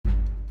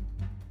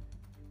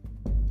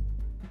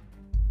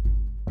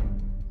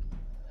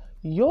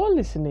You're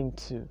listening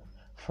to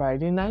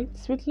Friday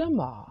Nights with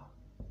Lamar.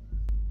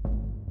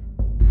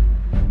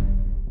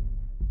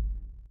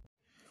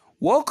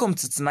 Welcome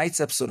to tonight's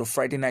episode of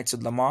Friday Nights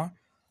with Lamar.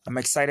 I'm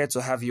excited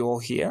to have you all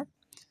here.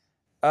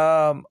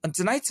 On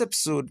tonight's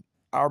episode,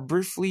 I'll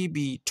briefly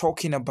be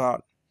talking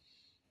about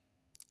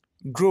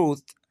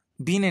growth,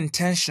 being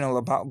intentional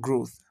about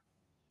growth,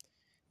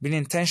 being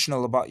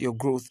intentional about your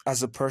growth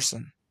as a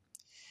person.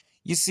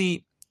 You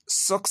see,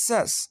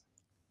 success,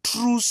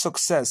 true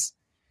success,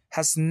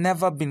 has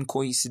never been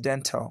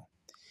coincidental.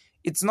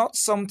 It's not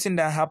something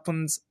that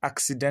happens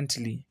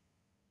accidentally.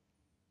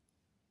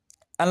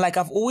 And like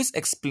I've always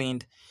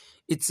explained,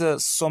 it's a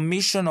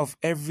summation of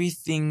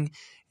everything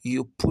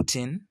you put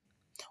in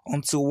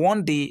until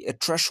one day a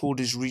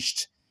threshold is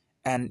reached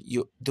and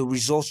the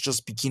results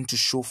just begin to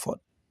show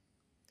forth.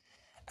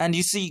 And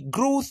you see,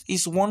 growth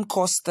is one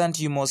constant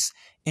you must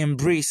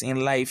embrace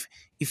in life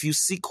if you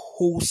seek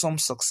wholesome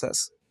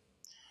success.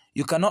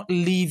 You cannot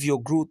leave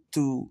your growth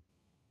to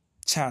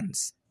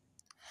chance.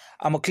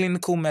 I'm a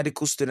clinical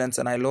medical student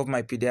and I love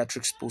my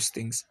pediatrics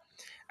postings.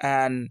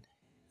 And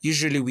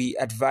usually we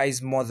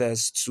advise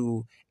mothers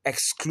to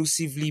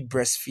exclusively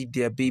breastfeed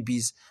their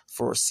babies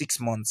for 6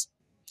 months.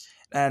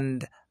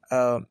 And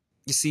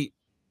you see,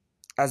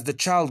 as the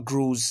child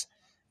grows,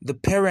 the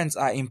parents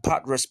are in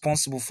part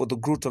responsible for the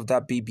growth of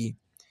that baby.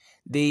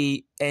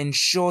 They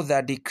ensure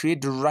that they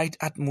create the right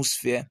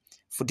atmosphere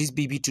for this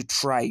baby to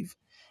thrive.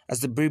 As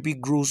the baby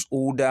grows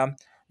older,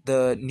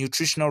 the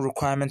nutritional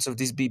requirements of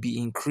this baby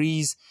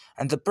increase,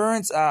 and the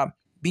parents are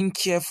being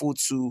careful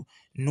to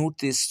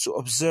notice, to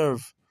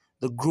observe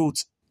the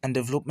growth and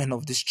development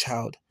of this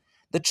child.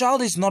 The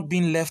child is not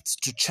being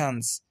left to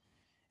chance.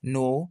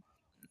 No,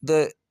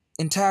 the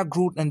entire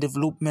growth and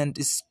development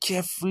is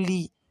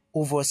carefully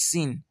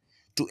overseen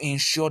to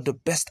ensure the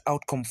best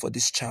outcome for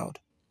this child.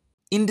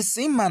 In the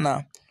same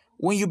manner,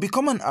 when you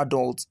become an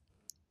adult,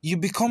 you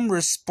become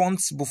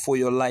responsible for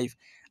your life,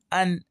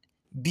 and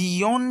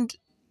beyond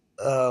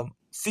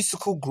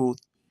physical growth,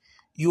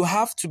 you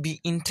have to be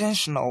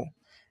intentional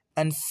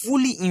and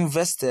fully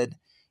invested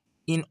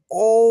in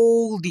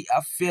all the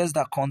affairs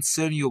that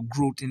concern your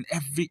growth in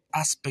every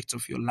aspect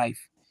of your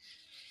life.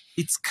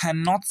 It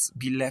cannot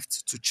be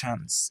left to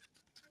chance.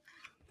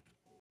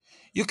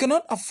 You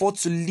cannot afford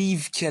to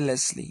live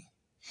carelessly.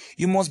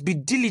 You must be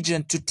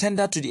diligent to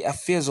tender to the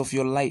affairs of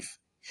your life.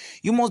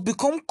 You must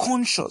become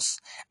conscious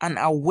and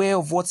aware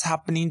of what's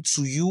happening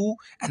to you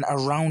and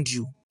around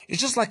you. It's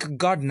just like a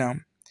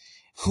gardener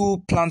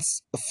who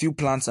plants a few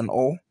plants and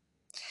all.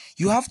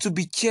 You have to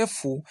be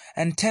careful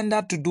and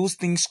tender to those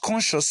things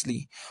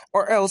consciously,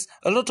 or else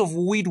a lot of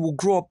weed will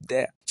grow up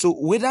there. So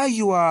whether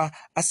you are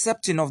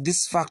accepting of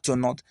this fact or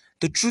not,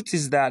 the truth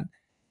is that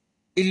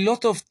a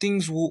lot of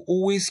things will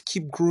always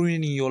keep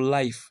growing in your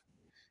life.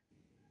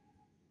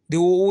 They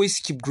will always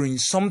keep growing.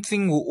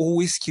 Something will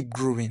always keep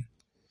growing.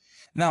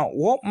 Now,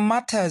 what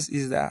matters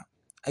is that,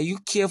 are you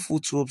careful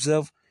to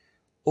observe,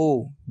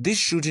 oh, this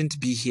shouldn't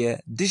be here,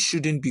 this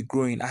shouldn't be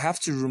growing, I have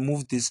to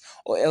remove this,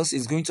 or else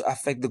it's going to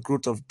affect the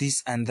growth of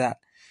this and that.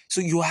 So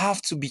you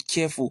have to be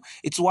careful.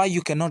 It's why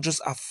you cannot just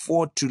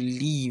afford to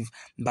live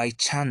by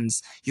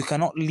chance. You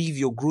cannot leave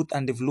your growth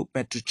and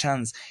development to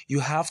chance. You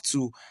have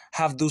to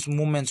have those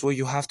moments where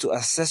you have to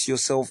assess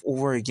yourself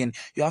over again.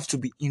 You have to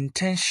be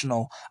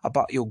intentional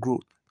about your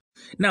growth.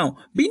 Now,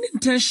 being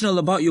intentional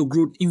about your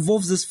growth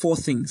involves these 4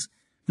 things.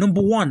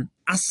 Number 1,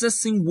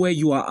 assessing where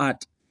you are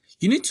at.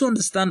 You need to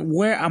understand,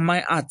 where am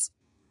I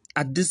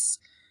at this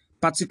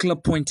particular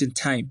point in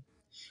time?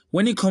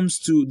 When it comes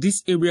to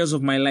these areas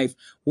of my life,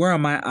 where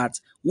am I at?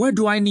 Where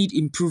do I need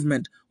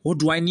improvement? What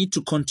do I need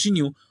to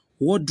continue?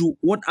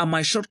 What are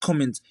my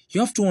shortcomings?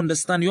 You have to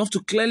understand. You have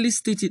to clearly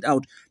state it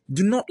out.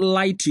 Do not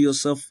lie to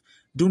yourself.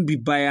 Don't be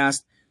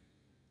biased.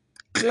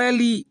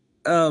 Clearly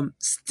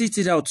state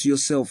it out to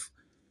yourself.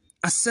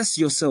 Assess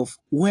yourself.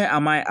 Where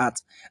am I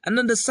at? And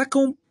then the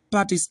second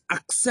part is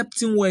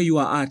accepting where you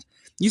are at.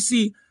 You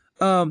see,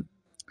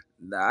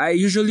 I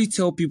usually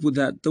tell people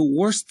that the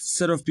worst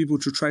set of people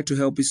to try to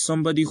help is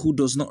somebody who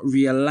does not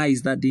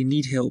realize that they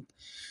need help.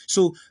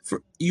 So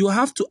you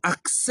have to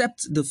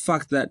accept the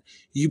fact that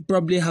you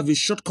probably have a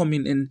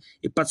shortcoming in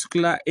a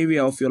particular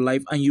area of your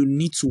life and you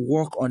need to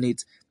work on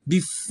it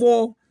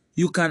before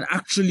you can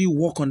actually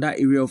work on that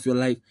area of your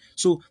life.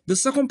 So the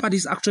second part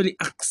is actually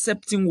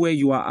accepting where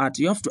you are at.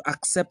 You have to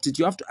accept it.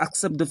 You have to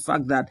accept the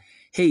fact that,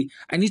 hey,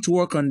 I need to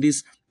work on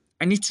this.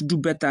 I need to do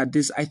better at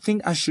this. I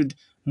think I should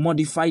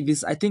modify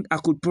this. I think I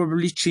could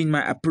probably change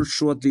my approach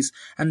toward this,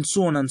 and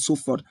so on and so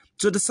forth.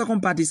 So the second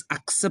part is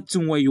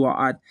accepting where you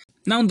are at.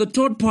 Now, the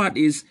third part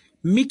is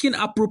making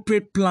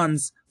appropriate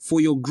plans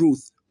for your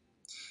growth.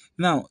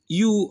 Now,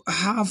 you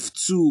have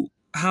to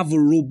have a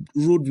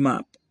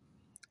roadmap.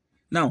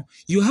 Now,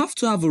 you have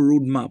to have a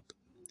roadmap.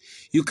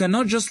 You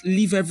cannot just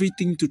leave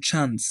everything to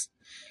chance.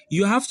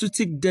 You have to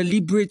take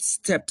deliberate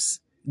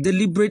steps,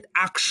 deliberate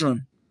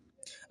action.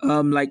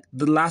 Like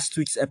the last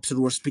week's episode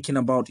was speaking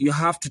about, you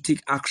have to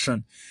take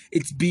action.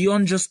 It's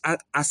beyond just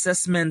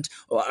assessment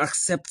or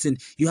accepting.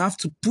 You have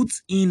to put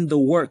in the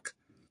work.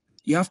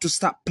 You have to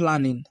start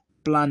planning.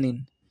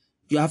 planning.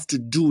 You have to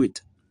do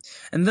it.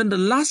 And then the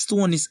last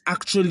one is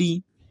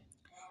actually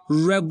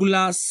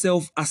regular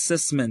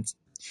self-assessment.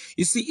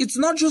 You see, it's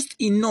not just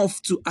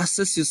enough to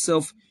assess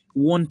yourself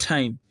one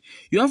time.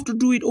 You have to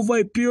do it over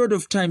a period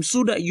of time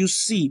so that you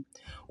see,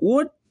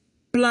 what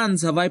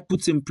plans have I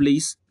put in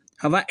place?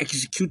 Have I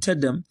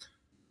executed them?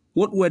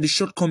 What were the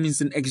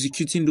shortcomings in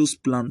executing those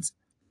plans?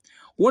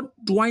 What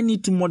do I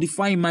need to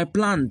modify in my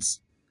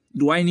plans?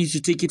 Do I need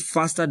to take it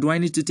faster? Do I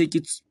need to take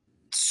it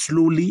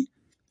slowly?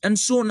 And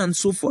so on and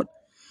so forth.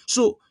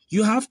 So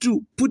you have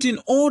to put in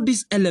all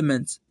these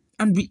elements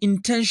and be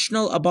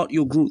intentional about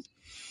your growth.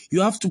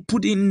 You have to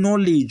put in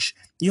knowledge.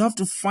 You have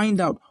to find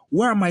out,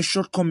 where are my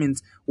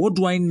shortcomings? What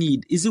do I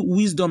need? Is it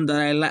wisdom that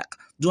I lack?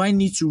 Do I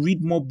need to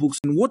read more books?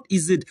 And what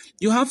is it?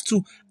 You have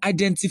to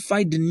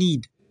identify the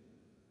need.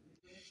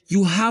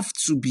 You have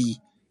to be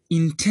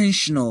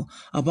intentional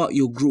about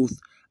your growth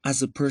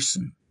as a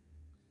person.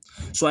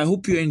 So I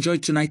hope you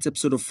enjoyed tonight's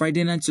episode of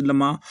Friday Nights with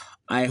Lamar.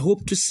 I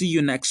hope to see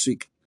you next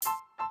week.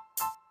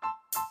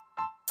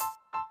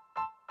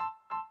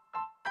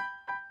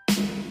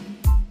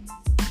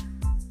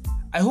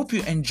 I hope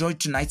you enjoyed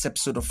tonight's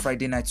episode of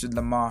Friday Nights with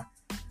Lamar.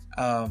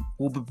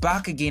 We'll be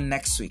back again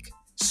next week.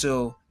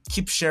 So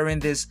keep sharing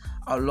this.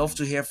 I'd love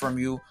to hear from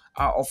you.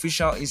 Our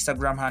official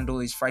Instagram handle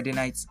is Friday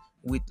Nights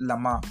with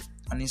Lamar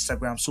on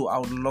Instagram. So I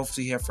would love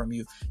to hear from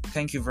you.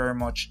 Thank you very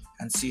much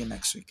and see you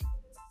next week.